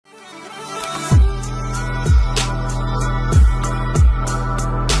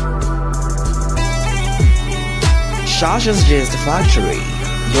Shasha's Gist Factory,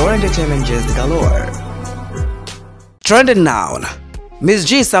 your entertainment gist galore. Trending now,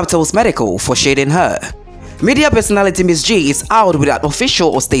 Mzgee subtles Medikal for shading her. Media personality Mzgee is out with an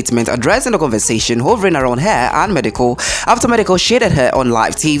official statement addressing the conversation hovering around her and Medikal after Medikal shaded her on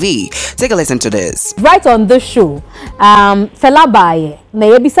live TV. Take a listen to this. Right on this show, Fela Baye, na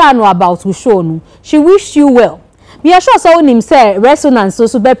yebisa no about the show no. She wished you well. We are sure so him say Resonance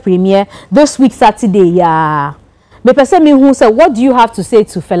so be premiere this week Saturday. Yeah. Me person me who say what do you have to say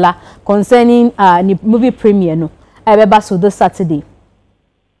to Fela concerning the movie premiere no? Ebeba so this Saturday.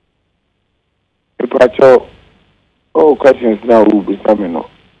 Oh, questions now will be coming up.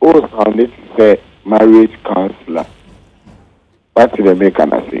 Oh, sounded to say marriage counselor. What did they make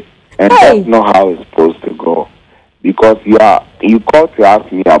and I say? And that's not how it's supposed to go. Because you called to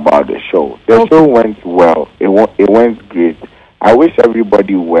ask me about the show. The show went well. It went great. I wish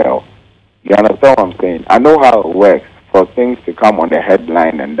everybody well. You understand what I'm saying? I know how it works for things to come on the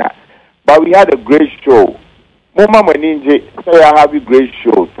headline and that. But we had a great show. Mama Maninje say I have a great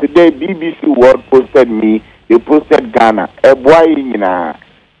show. Today BBC World posted me. They posted Ghana. That's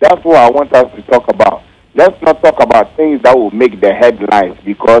what I want us to talk about. Let's not talk about things that will make the headlines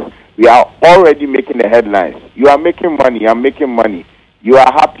because we are already making the headlines. You are making money. I'm making money. You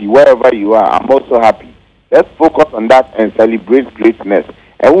are happy wherever you are. I'm also happy. Let's focus on that and celebrate greatness.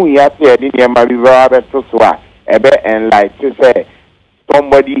 And when you have to and like to say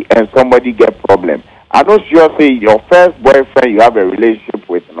somebody and somebody get problem. I don't sure say your first boyfriend you have a relationship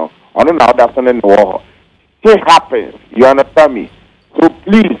with, no. I don't know that's something war. It happens. You understand me? So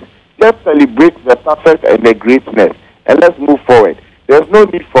please just celebrate the success and the greatness and let's move forward. There's no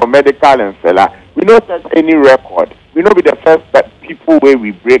need for Medikal and Fela. We don't set any record. We don't be the first people where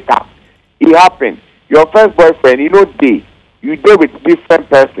we break up. It happened. Your first boyfriend, you date with different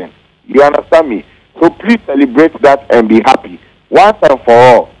person. You understand me? So please celebrate that and be happy. Once and for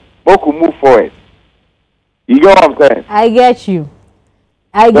all. Boku move forward. You get what I'm saying? I get you.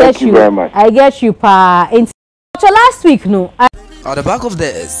 Thank you very much. I get you, pa. Last week, no. On the back of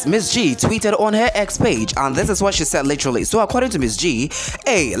this, Mzgee tweeted on her X page, and this is what she said literally. So according to Mzgee,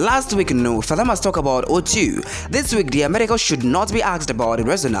 hey, last week no, Fela must talk about O2. This week, the Medikal should not be asked about in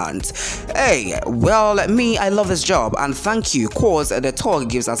Resonance. Hey, well, me, I love this job, and thank you, cause the talk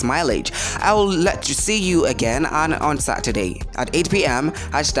gives us mileage. I will let you see you again and on Saturday at 8 p.m.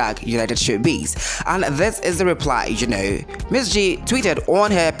 #United Showbiz. And this is the reply, Mzgee tweeted on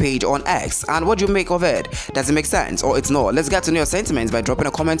her page on X, and what do you make of it? Does it make sense or it's not? Let's get to know your sentiments by dropping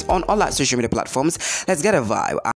a comment on all our social media platforms. Let's get a vibe.